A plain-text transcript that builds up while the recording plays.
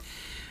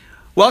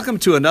Welcome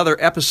to another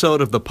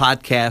episode of the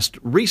podcast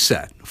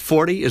Reset.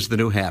 40 is the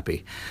new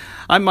happy.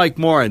 I'm Mike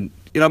Moore, and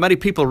many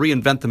people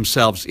reinvent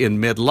themselves in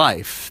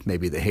midlife.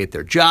 Maybe they hate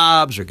their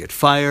jobs or get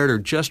fired or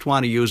just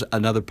want to use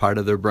another part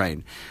of their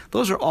brain.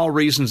 Those are all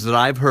reasons that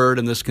I've heard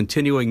in this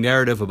continuing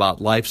narrative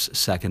about life's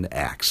second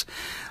acts.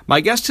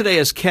 My guest today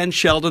is Ken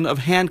Sheldon of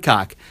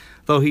Hancock,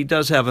 though he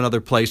does have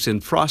another place in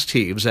Frost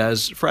Heaves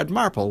as Fred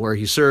Marple, where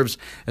he serves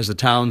as the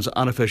town's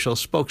unofficial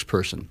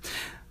spokesperson.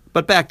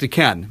 But back to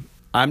Ken.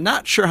 I'm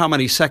not sure how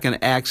many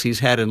second acts he's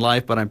had in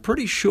life, but I'm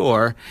pretty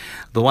sure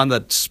the one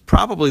that's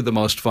probably the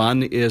most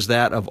fun is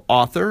that of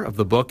author of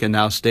the book and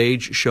now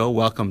stage show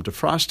Welcome to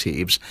Frost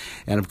Heaves,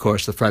 and of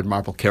course the Fred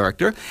Marple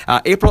character.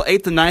 April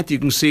 8th and 9th, you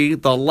can see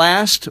the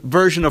last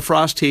version of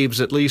Frost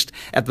Heaves, at least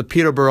at the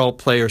Peterborough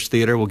Players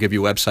Theater. We'll give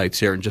you websites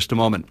here in just a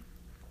moment.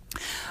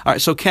 All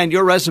right, so Ken,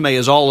 your resume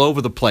is all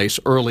over the place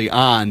early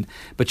on,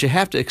 but you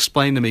have to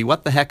explain to me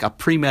what the heck a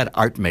pre-med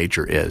art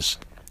major is.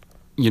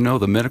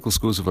 The medical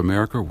schools of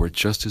America were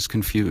just as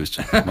confused,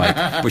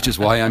 Mike, which is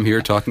why I'm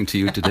here talking to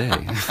you today.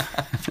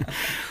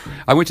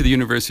 I went to the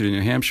University of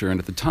New Hampshire, and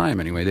at the time,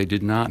 anyway, they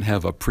did not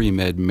have a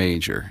pre-med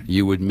major.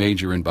 You would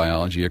major in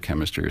biology or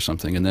chemistry or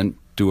something, and then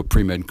do a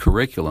pre-med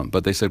curriculum.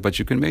 But they said, but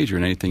you can major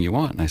in anything you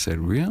want. And I said,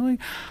 really?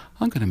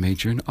 I'm going to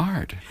major in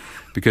art.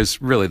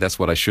 Because really, that's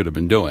what I should have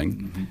been doing.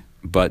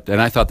 Mm-hmm.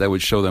 And I thought that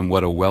would show them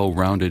what a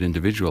well-rounded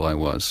individual I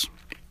was.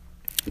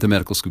 The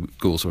medical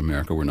schools of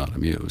America were not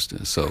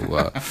amused. So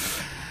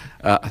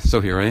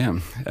here I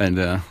am. And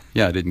I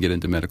didn't get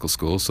into medical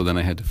school, so then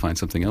I had to find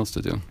something else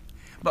to do.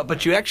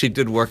 But you actually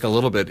did work a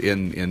little bit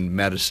in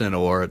medicine,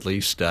 or at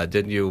least,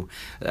 didn't you?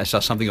 I saw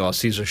something about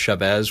Cesar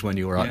Chavez when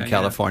you were out in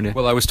California. Yeah.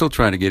 Well, I was still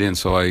trying to get in,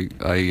 so I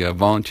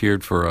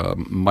volunteered for a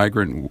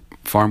migrant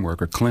farm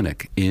worker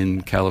clinic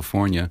in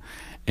California,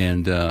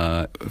 and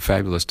a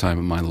fabulous time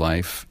of my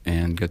life,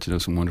 and got to know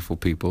some wonderful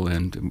people.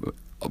 And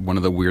one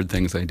of the weird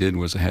things I did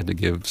was I had to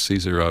give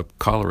Caesar a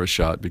cholera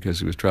shot because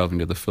he was traveling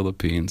to the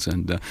Philippines.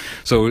 And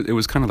so it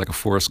was kind of like a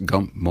Forrest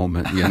Gump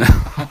moment,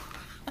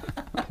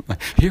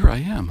 Here I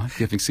am. I'm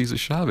giving Cesar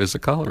Chavez a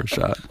cholera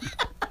shot.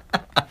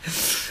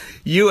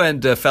 You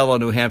and fellow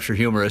New Hampshire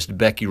humorist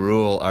Becky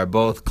Rule are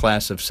both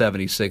class of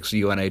 76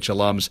 UNH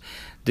alums.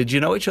 Did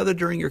you know each other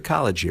during your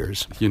college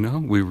years? We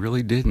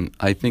really didn't.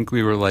 I think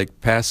we were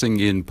like passing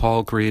in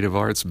Paul Creative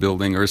Arts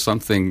building or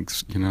something,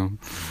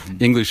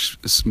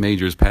 English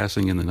majors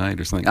passing in the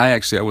night or something. I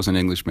was an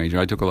English major.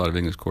 I took a lot of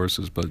English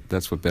courses, but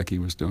that's what Becky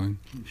was doing.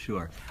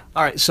 Sure.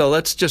 All right, so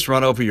let's just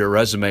run over your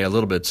resume a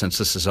little bit since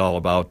this is all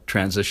about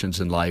transitions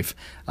in life.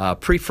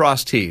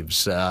 Pre-Frost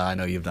Heaves, I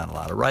know you've done a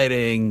lot of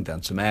writing,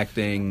 done some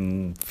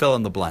acting. Fill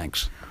in the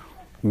blanks.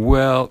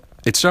 Well,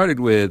 it started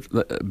with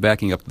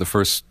backing up the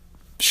first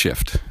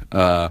shift.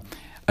 I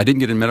didn't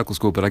get in medical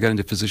school, but I got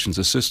into physician's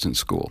assistant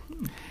school.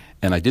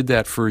 And I did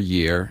that for a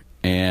year,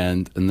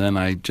 and then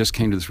I just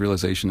came to this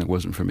realization it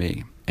wasn't for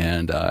me.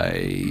 And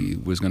I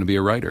was going to be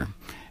a writer.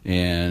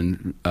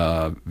 And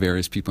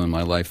various people in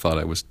my life thought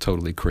I was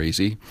totally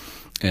crazy.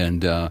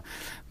 And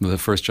the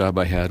first job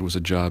I had was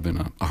a job in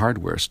a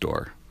hardware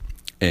store,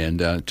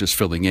 and just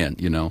filling in,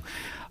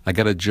 I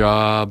got a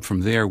job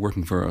from there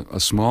working for a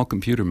small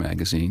computer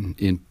magazine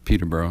in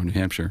Peterborough, New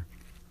Hampshire,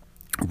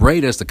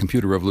 right as the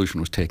computer revolution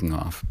was taking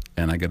off.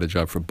 And I got a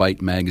job for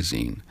Byte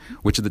magazine,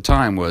 which at the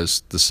time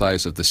was the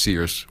size of the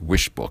Sears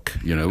Wish book.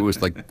 It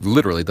was like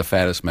literally the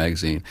fattest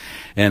magazine.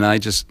 And I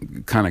just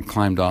kind of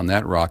climbed on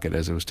that rocket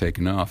as it was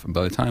taking off. And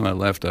by the time I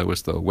left, I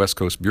was the West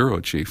Coast bureau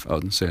chief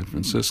out in San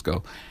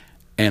Francisco.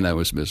 And I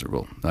was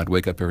miserable. I'd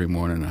wake up every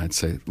morning and I'd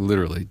say,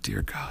 literally,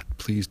 dear God,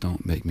 please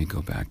don't make me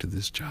go back to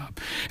this job.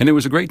 And it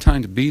was a great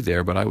time to be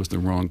there, but I was the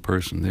wrong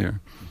person there.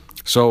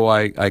 So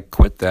I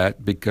quit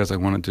that because I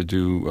wanted to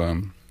do,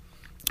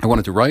 I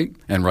wanted to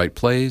write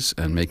plays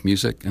and make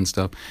music and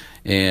stuff.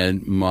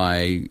 And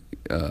my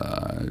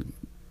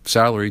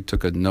salary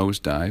took a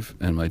nosedive,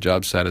 and my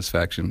job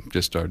satisfaction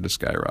just started to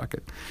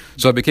skyrocket.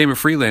 So I became a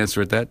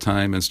freelancer at that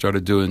time and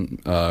started doing,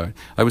 I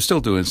was still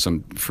doing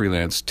some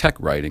freelance tech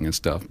writing and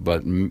stuff,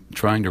 but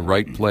trying to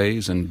write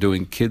plays and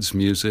doing kids'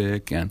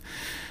 music. And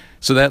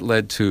so that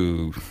led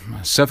to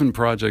 7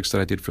 projects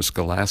that I did for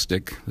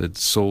Scholastic that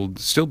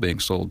still being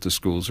sold to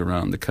schools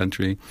around the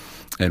country,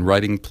 and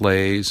writing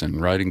plays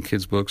and writing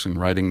kids' books and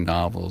writing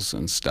novels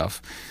and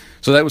stuff.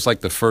 So that was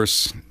like the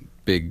first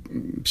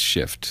big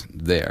shift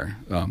there.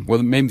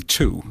 Well, maybe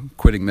 2,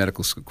 quitting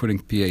medical school, quitting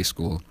PA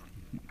school,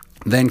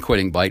 then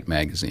quitting Byte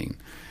magazine.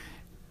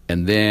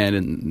 And then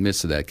in the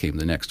midst of that came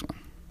the next one.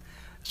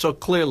 So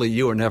clearly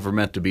you were never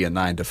meant to be a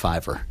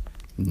 9-to-5er.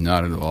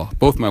 Not at all.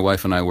 Both my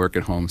wife and I work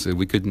at home, so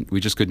we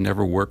just could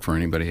never work for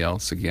anybody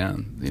else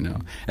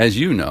again. As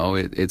you know,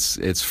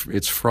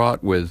 it's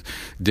fraught with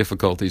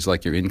difficulties,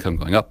 like your income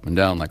going up and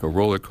down like a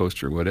roller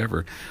coaster or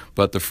whatever.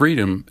 But the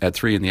freedom at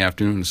 3 in the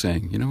afternoon of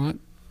saying, you know what,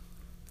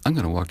 I'm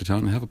going to walk to town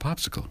and have a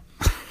popsicle.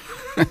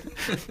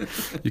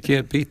 You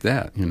can't beat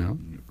that,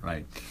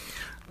 Right.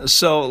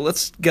 So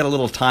let's get a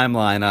little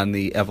timeline on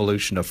the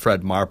evolution of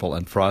Fred Marple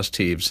and Frost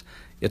Heaves.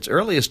 its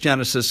earliest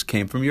genesis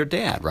came from your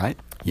dad, right?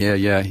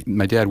 Yeah.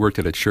 My dad worked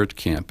at a church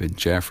camp in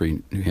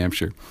Jaffrey, New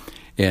Hampshire.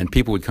 And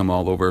people would come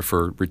all over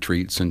for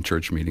retreats and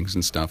church meetings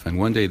and stuff. And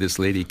one day this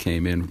lady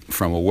came in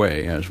from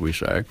away, as we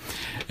say,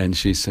 and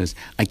she says,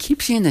 "I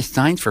keep seeing the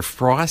signs for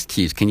Frost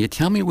Heaves. Can you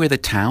tell me where the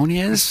town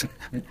is?"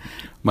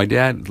 My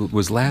dad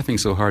was laughing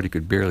so hard he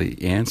could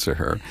barely answer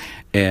her.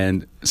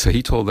 And so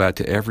he told that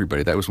to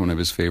everybody. That was one of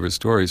his favorite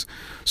stories.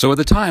 So at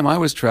the time, I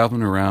was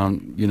traveling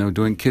around,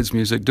 doing kids'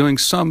 music, doing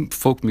some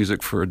folk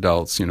music for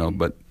adults,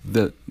 but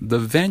the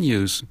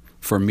venues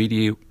for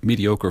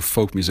mediocre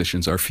folk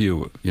musicians are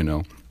few,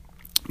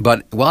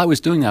 But while I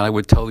was doing that, I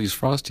would tell these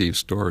Frost Heaves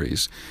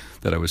stories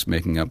that I was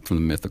making up from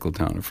the mythical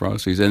town of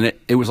Frost Heaves. And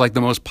it was like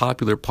the most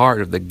popular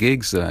part of the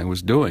gigs that I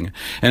was doing.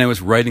 And I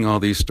was writing all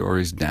these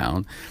stories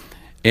down.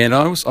 And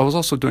I was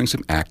also doing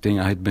some acting.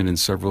 I had been in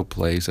several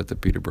plays at the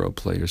Peterborough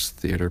Players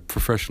Theatre,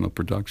 professional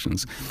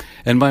productions.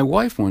 And my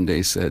wife one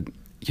day said,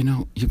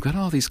 "You've got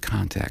all these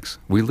contacts.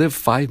 We live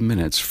 5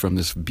 minutes from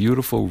this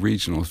beautiful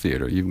regional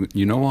theater.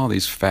 You know all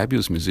these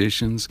fabulous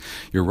musicians.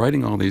 You're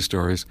writing all these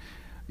stories.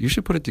 You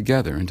should put it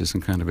together into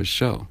some kind of a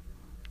show."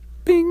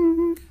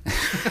 Bing!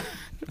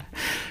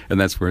 And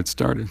that's where it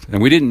started.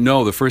 And we didn't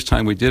know the first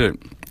time we did it,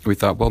 we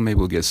thought, well, maybe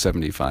we'll get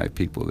 75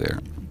 people there.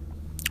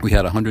 We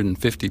had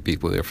 150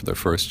 people there for the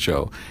first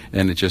show,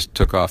 and it just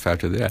took off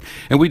after that.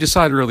 And we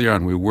decided early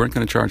on we weren't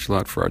going to charge a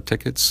lot for our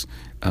tickets,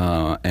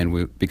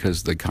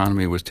 because the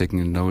economy was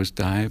taking a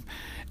nosedive.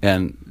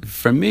 And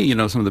for me,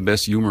 some of the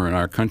best humor in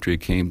our country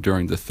came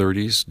during the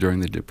 30s, during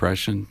the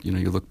Depression.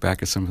 You look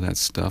back at some of that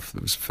stuff,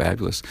 it was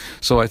fabulous.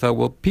 So I thought,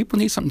 well, people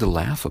need something to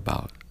laugh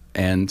about.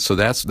 And so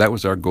that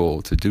was our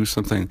goal, to do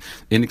something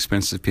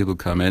inexpensive. People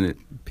come in,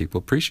 people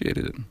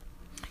appreciated it.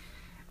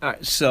 All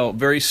right, so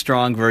very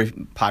strong, very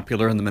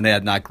popular in the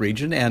Monadnock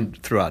region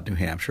and throughout New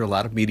Hampshire. A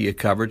lot of media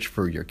coverage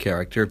for your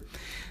character.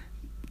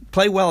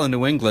 Play well in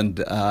New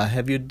England.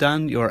 Have you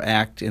done your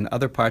act in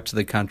other parts of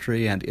the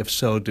country? And if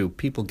so, do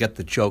people get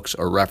the jokes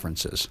or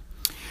references?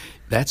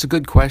 That's a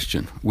good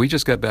question. We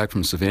just got back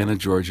from Savannah,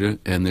 Georgia,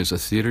 and there's a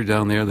theater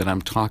down there that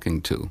I'm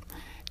talking to.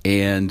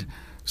 And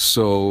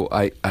so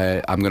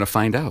I'm going to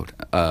find out.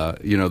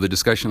 The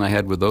discussion I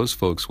had with those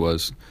folks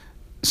was,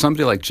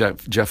 somebody like Jeff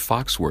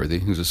Foxworthy,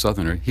 who's a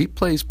Southerner, he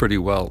plays pretty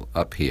well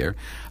up here.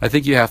 I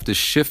think you have to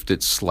shift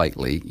it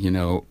slightly.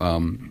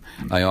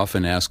 I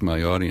often ask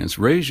my audience,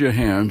 raise your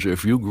hands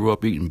if you grew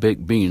up eating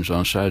baked beans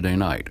on Saturday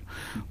night.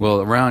 Well,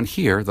 around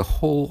here, the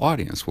whole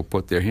audience will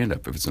put their hand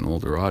up if it's an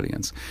older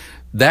audience.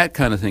 That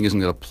kind of thing isn't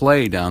going to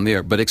play down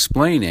there, but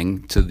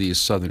explaining to these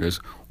Southerners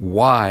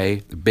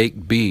why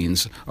baked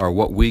beans are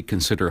what we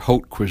consider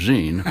haute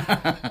cuisine,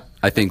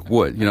 I think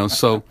would.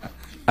 So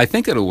I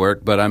think it'll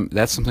work, but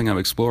that's something I'm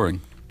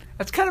exploring.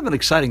 That's kind of an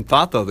exciting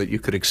thought, though, that you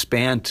could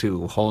expand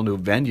to whole new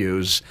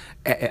venues.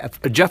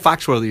 Jeff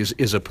Foxworthy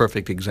is a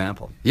perfect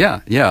example.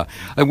 Yeah.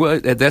 Well,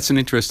 that's an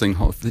interesting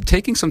whole.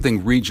 Taking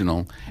something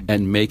regional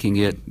and making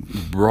it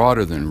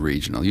broader than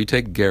regional. You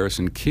take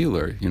Garrison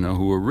Keillor,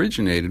 who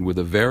originated with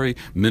a very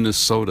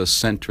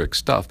Minnesota-centric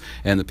stuff,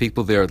 and the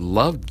people there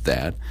loved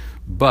that.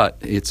 But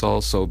it's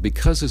also,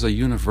 because there's a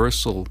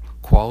universal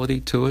quality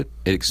to it,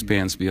 it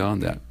expands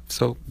beyond that.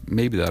 So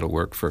maybe that'll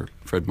work for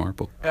Fred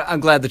Marple. I'm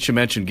glad that you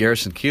mentioned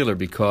Garrison Keillor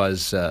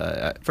because,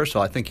 first of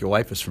all, I think your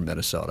wife is from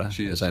Minnesota,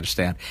 as I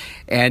understand.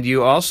 And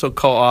you also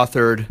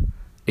co-authored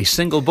a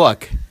single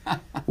book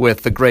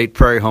with the great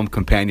Prairie Home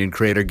Companion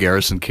creator,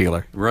 Garrison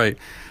Keillor. Right.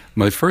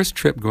 My first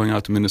trip going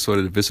out to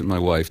Minnesota to visit my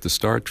wife, the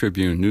Star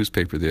Tribune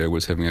newspaper there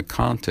was having a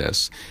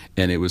contest,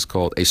 and it was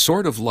called A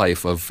Sort of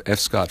Life of F.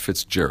 Scott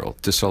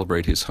Fitzgerald to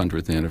celebrate his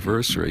 100th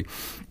anniversary.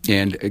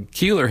 And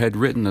Keillor had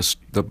written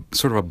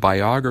sort of a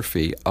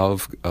biography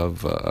of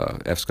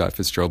F. Scott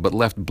Fitzgerald, but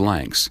left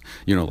blanks.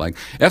 Like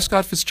F.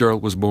 Scott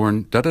Fitzgerald was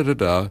born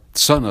da-da-da-da,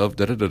 son of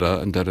da-da-da-da,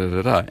 and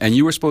da-da-da-da. And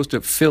you were supposed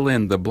to fill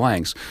in the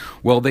blanks.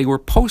 Well, they were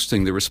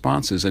posting the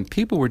responses, and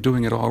people were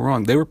doing it all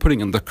wrong. They were putting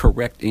in the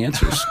correct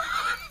answers.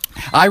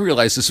 I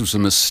realized this was a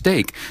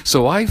mistake,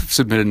 so I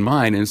submitted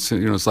mine, and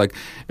it's like,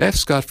 F.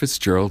 Scott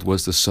Fitzgerald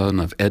was the son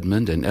of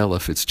Edmund and Ella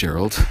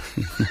Fitzgerald.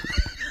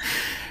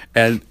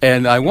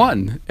 And I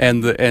won,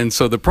 and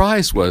so the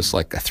prize was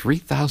like a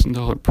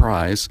 $3,000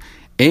 prize,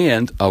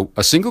 and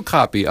a single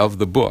copy of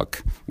the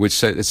book, which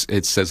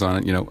says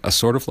on it, A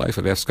Sort of Life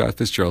of F. Scott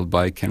Fitzgerald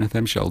by Kenneth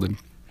M. Sheldon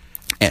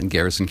and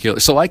Garrison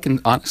Keillor. So I can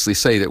honestly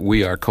say that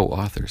we are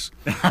co-authors.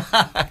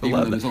 Even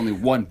though there's only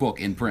one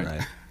book in print.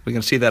 Right. We're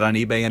going to see that on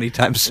eBay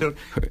anytime soon?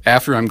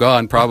 After I'm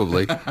gone,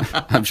 probably.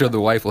 I'm sure the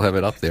wife will have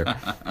it up there.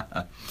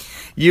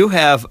 You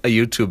have a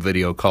YouTube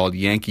video called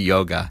Yankee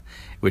Yoga,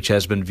 which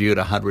has been viewed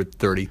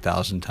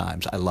 130,000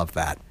 times. I love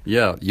that.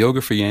 Yeah,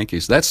 Yoga for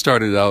Yankees. That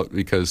started out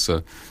because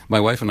my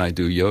wife and I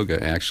do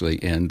yoga,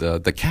 actually, and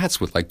the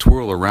cats would like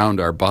twirl around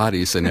our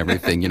bodies and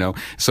everything,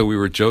 So we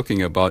were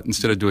joking about,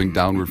 instead of doing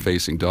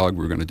downward-facing dog,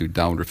 we were going to do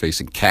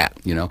downward-facing cat,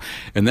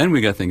 And then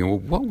we got thinking, well,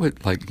 what would,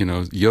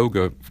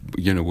 yoga,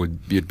 would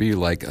it be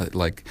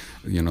like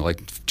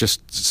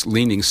just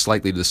leaning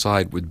slightly to the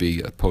side would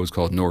be a pose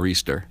called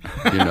nor'easter,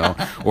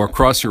 or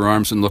cross your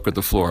arms and look at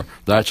the floor.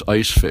 That's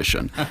ice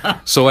fishing.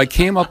 So I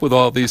came up with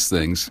all these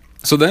things.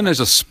 So then as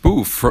a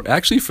spoof, for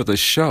the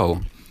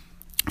show,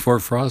 for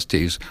Frost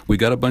Heaves, we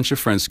got a bunch of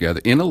friends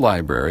together in a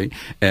library,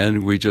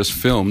 and we just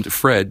filmed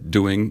Fred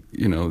doing,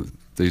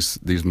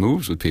 these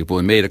moves with people,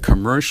 and made a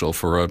commercial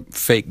for a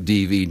fake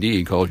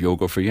DVD called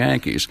Yoga for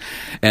Yankees.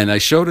 And I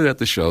showed it at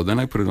the show, then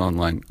I put it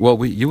online. Well,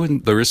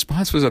 the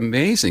response was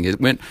amazing.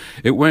 It went,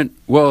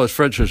 well, as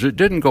Fred says, it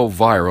didn't go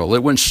viral.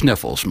 It went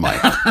sniffles,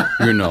 Mike,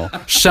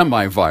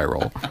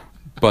 semi-viral.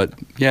 But,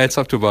 yeah, it's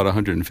up to about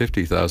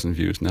 150,000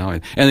 views now.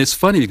 And it's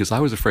funny because I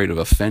was afraid of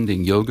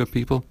offending yoga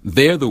people.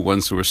 They're the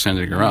ones who are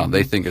sending it around.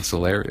 They think it's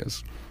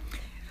hilarious.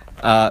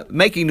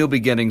 Making new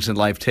beginnings in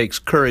life takes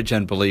courage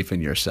and belief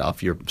in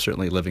yourself. You're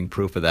certainly living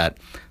proof of that.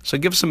 So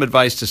give some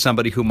advice to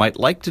somebody who might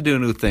like to do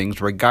new things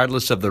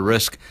regardless of the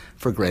risk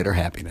for greater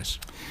happiness.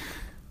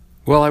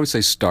 Well, I would say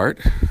start.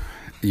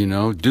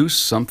 Do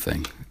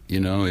something.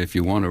 If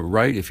you want to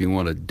write, if you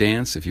want to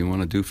dance, if you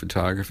want to do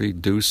photography,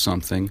 do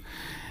something.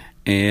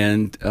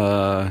 And,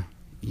 and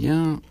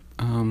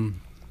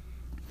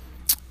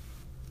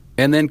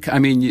then,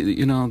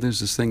 there's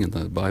this thing in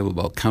the Bible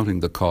about counting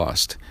the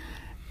cost.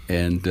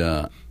 And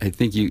I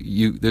think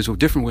there's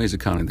different ways of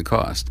counting the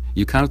cost.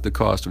 You count the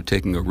cost of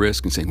taking a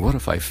risk and saying, what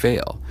if I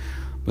fail?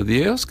 But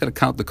you also got to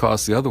count the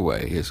cost the other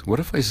way, is what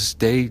if I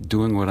stay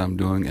doing what I'm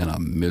doing and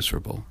I'm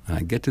miserable? And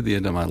I get to the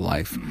end of my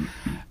life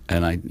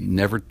and I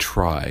never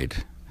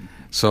tried.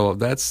 So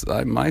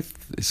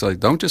so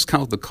don't just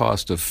count the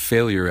cost of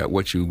failure at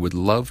what you would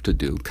love to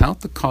do.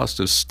 Count the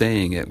cost of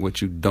staying at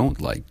what you don't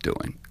like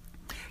doing.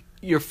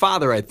 Your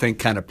father, I think,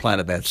 kind of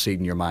planted that seed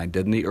in your mind,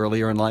 didn't he,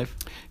 earlier in life?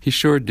 He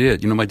sure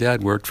did. My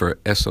dad worked for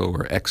Esso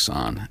or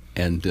Exxon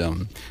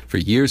and for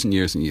years and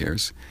years and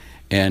years.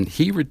 And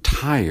he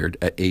retired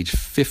at age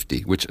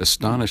 50, which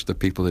astonished the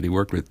people that he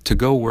worked with, to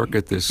go work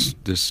at this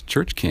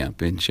church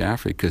camp in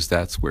Jaffrey, because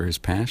that's where his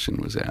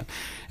passion was at.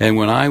 And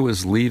when I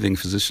was leaving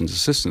physician's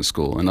assistant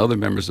school, and other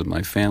members of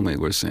my family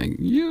were saying,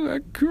 "You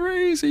are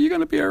crazy, you're going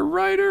to be a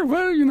writer?"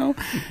 Well,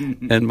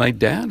 And my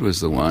dad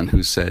was the one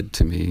who said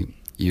to me,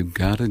 "You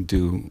got to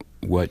do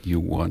what you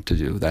want to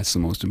do. That's the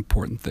most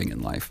important thing in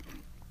life."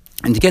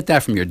 And to get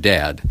that from your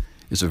dad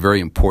is a very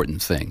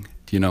important thing,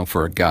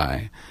 for a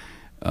guy.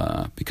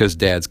 Because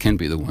dads can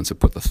be the ones that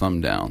put the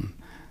thumb down.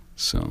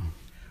 So,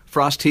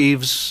 Frost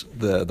Heaves,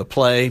 the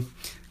play,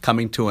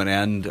 coming to an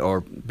end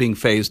or being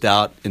phased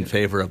out in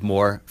favor of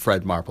more.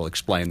 Fred Marple,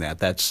 explain that.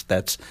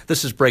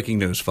 This is breaking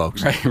news,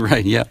 folks.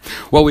 Right, yeah.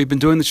 Well, we've been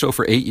doing the show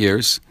for 8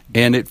 years,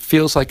 and it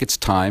feels like it's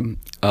time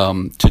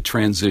to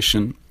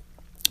transition.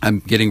 I'm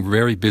getting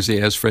very busy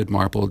as Fred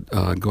Marple,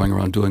 going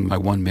around doing my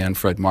one-man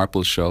Fred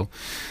Marple show.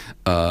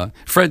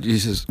 Fred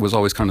was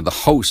always kind of the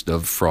host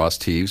of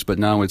Frost Heaves, but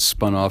now it's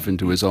spun off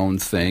into his own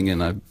thing,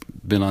 and I've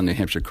been on New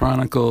Hampshire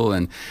Chronicle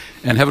and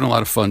having a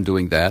lot of fun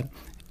doing that.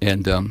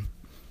 And and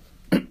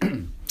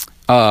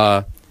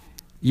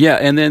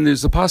then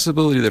there's the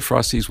possibility that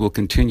Frost Heaves will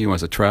continue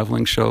as a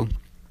traveling show.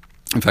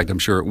 In fact, I'm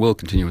sure it will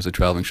continue as a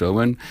traveling show.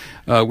 And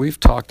we've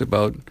talked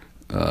about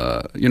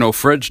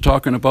Fred's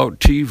talking about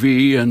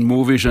TV and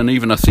movies and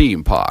even a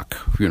theme park,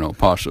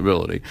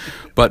 possibility.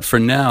 But for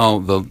now,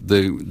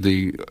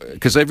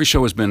 because every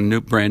show has been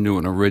brand new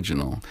and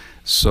original.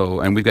 So,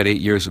 and we've got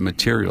 8 years of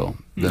material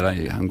that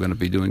I'm going to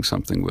be doing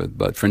something with.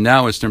 But for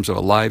now, in terms of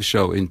a live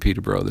show in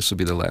Peterborough, this will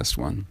be the last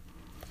one.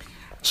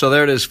 So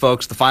there it is,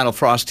 folks. The final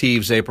Frost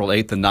Heaves, April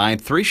 8th and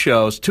 9th.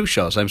 2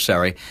 shows,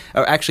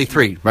 actually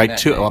 3, right?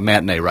 Matinee.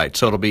 Matinee, right.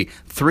 So it'll be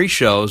 3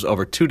 shows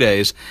over 2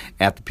 days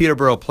at the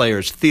Peterborough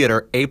Players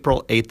Theater,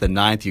 April 8th and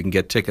 9th. You can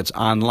get tickets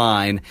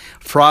online,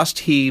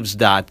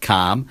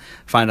 frostheaves.com.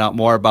 Find out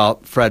more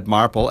about Fred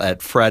Marple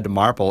at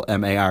fredmarple,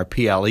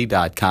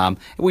 marple.com.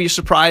 Were you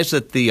surprised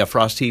that the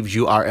Frost Heaves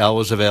URL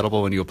was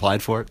available when you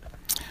applied for it?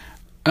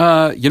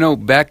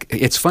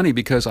 It's funny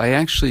because I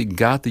actually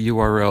got the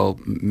URL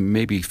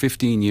maybe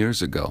 15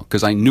 years ago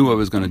because I knew I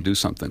was going to do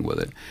something with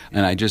it.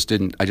 And I just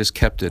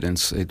kept it,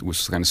 and it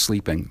was kind of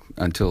sleeping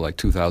until like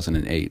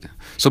 2008.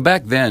 So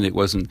back then it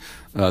wasn't,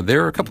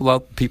 there are a couple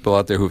of people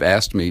out there who've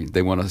asked me,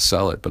 they want to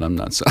sell it, but I'm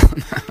not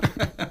selling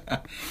it.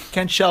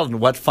 Ken Sheldon,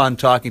 what fun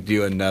talking to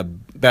you,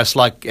 and best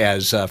luck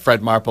as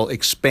Fred Marple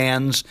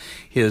expands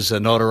his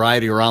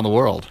notoriety around the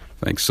world.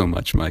 Thanks so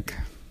much, Mike.